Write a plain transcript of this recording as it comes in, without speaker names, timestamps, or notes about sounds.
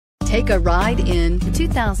Take a ride in the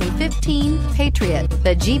 2015 Patriot.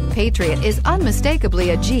 The Jeep Patriot is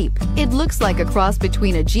unmistakably a Jeep. It looks like a cross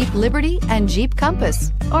between a Jeep Liberty and Jeep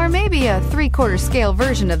Compass, or maybe a 3/4 scale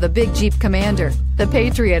version of the big Jeep Commander. The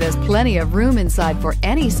Patriot has plenty of room inside for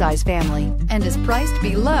any size family and is priced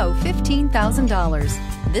below $15,000.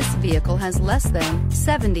 This vehicle has less than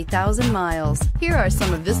 70,000 miles. Here are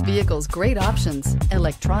some of this vehicle's great options: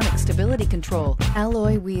 electronic stability control,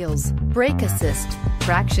 alloy wheels, brake assist,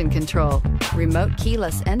 traction control, remote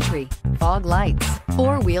keyless entry, fog lights,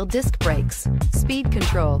 4-wheel disc brakes, speed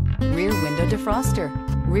control, rear window defroster,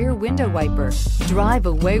 rear window wiper. Drive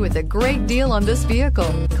away with a great deal on this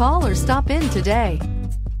vehicle. Call or stop in today.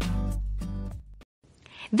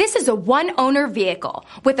 This is a one-owner vehicle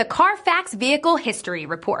with a Carfax Vehicle History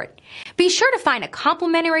Report. Be sure to find a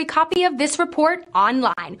complimentary copy of this report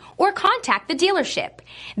online or contact the dealership.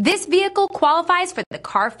 This vehicle qualifies for the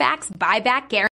Carfax Buyback Guarantee.